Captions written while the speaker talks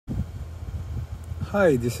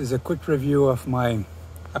Hi, this is a quick review of my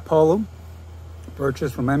Apollo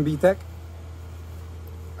purchased from MBTech.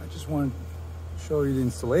 I just want to show you the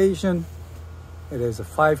installation. It is a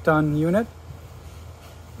 5-ton unit.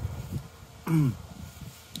 I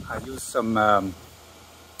used some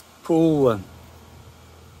pool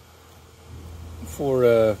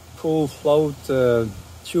pool float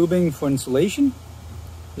tubing for insulation.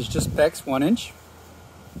 It's just PEX 1 inch.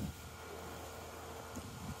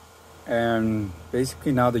 And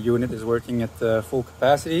basically now the unit is working at full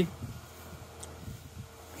capacity,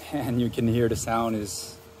 and you can hear the sound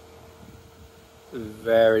is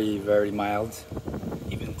very mild,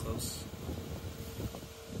 even close.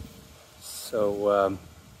 So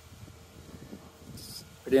it's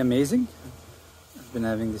pretty amazing. I've been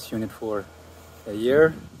having this unit for a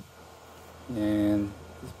year and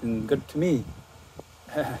it's been good to me.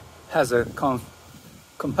 As a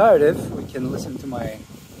comparative, we can listen to my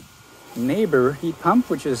neighbor heat pump,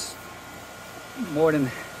 which is more than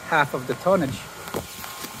half of the tonnage.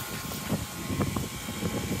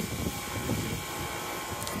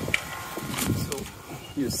 So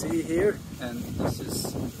you see here, and this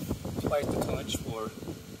is twice the tonnage for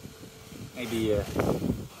maybe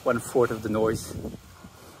 1/4 of the noise.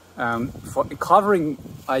 For covering,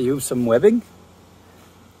 I use some webbing,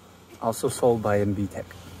 also sold by MBTech.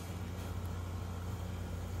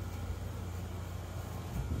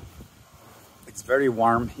 It's very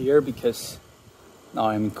warm here because now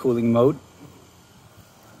I'm in cooling mode.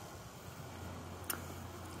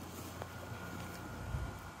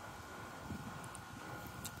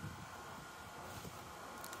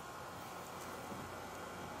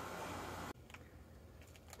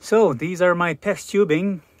 So these are my PEX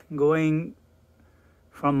tubing going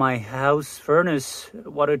from my house furnace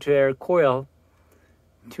water to air coil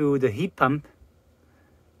to the heat pump.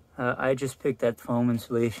 I just picked that foam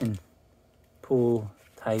insulation pool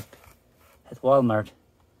type at Walmart,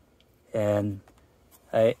 and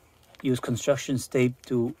I use construction tape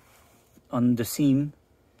on the seam,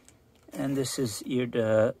 and this is here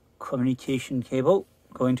the communication cable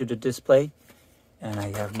going to the display, and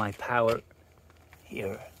I have my power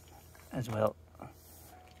here as well.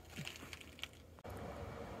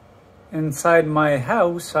 Inside my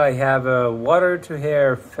house I have a water to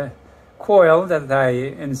air coil that I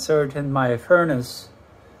insert in my furnace.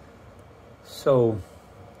 So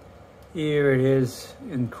here it is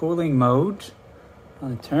in cooling mode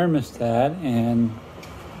on the thermostat, and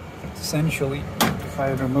essentially if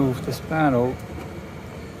I remove this panel,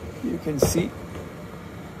 you can see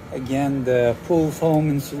again the pool foam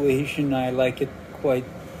insulation. I like it quite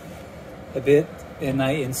a bit, and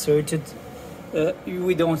I inserted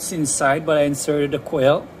we don't see inside, but I inserted a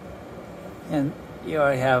coil, and here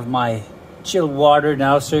I have my chilled water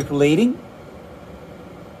now circulating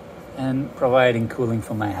and providing cooling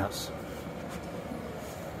for my house.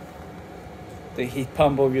 The heat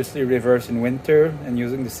pump obviously reverse in winter, and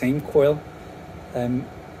using the same coil I'm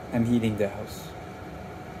heating the house.